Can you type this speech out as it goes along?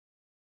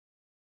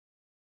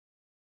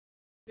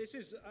This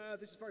is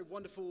very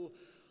wonderful.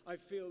 I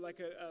feel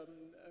like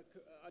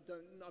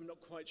I'm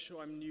not quite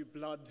sure I'm new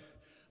blood.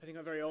 I think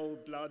I'm very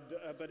old blood,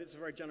 but it's a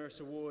very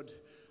generous award.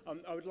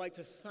 I would like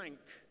to thank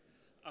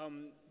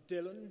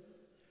Dylan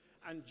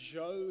and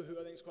Joe, who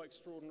I think is quite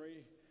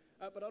extraordinary.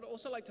 But I'd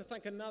also like to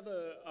thank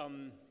another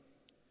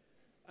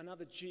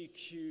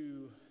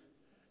GQ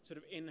sort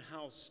of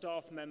in-house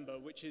staff member,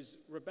 which is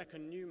Rebecca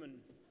Newman,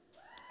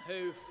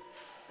 who,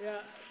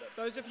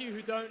 those of you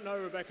who don't know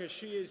Rebecca,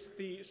 she is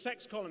the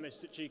sex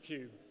columnist at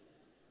GQ.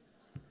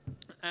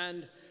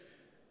 And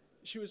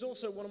she was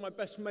also one of my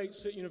best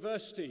mates at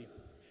university.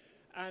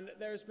 And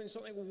there has been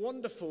something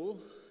wonderful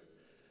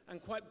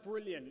and quite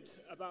brilliant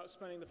about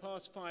spending the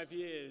past 5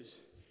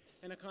 years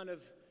in a kind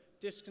of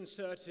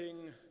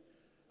disconcerting,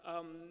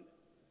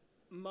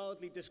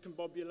 mildly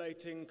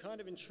discombobulating,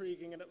 kind of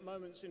intriguing, and at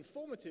moments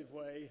informative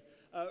way,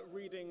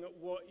 reading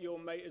what your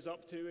mate is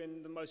up to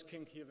in the most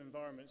kinky of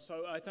environments.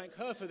 So I thank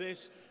her for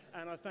this,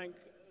 and I thank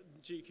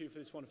GQ for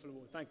this wonderful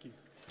award. Thank you.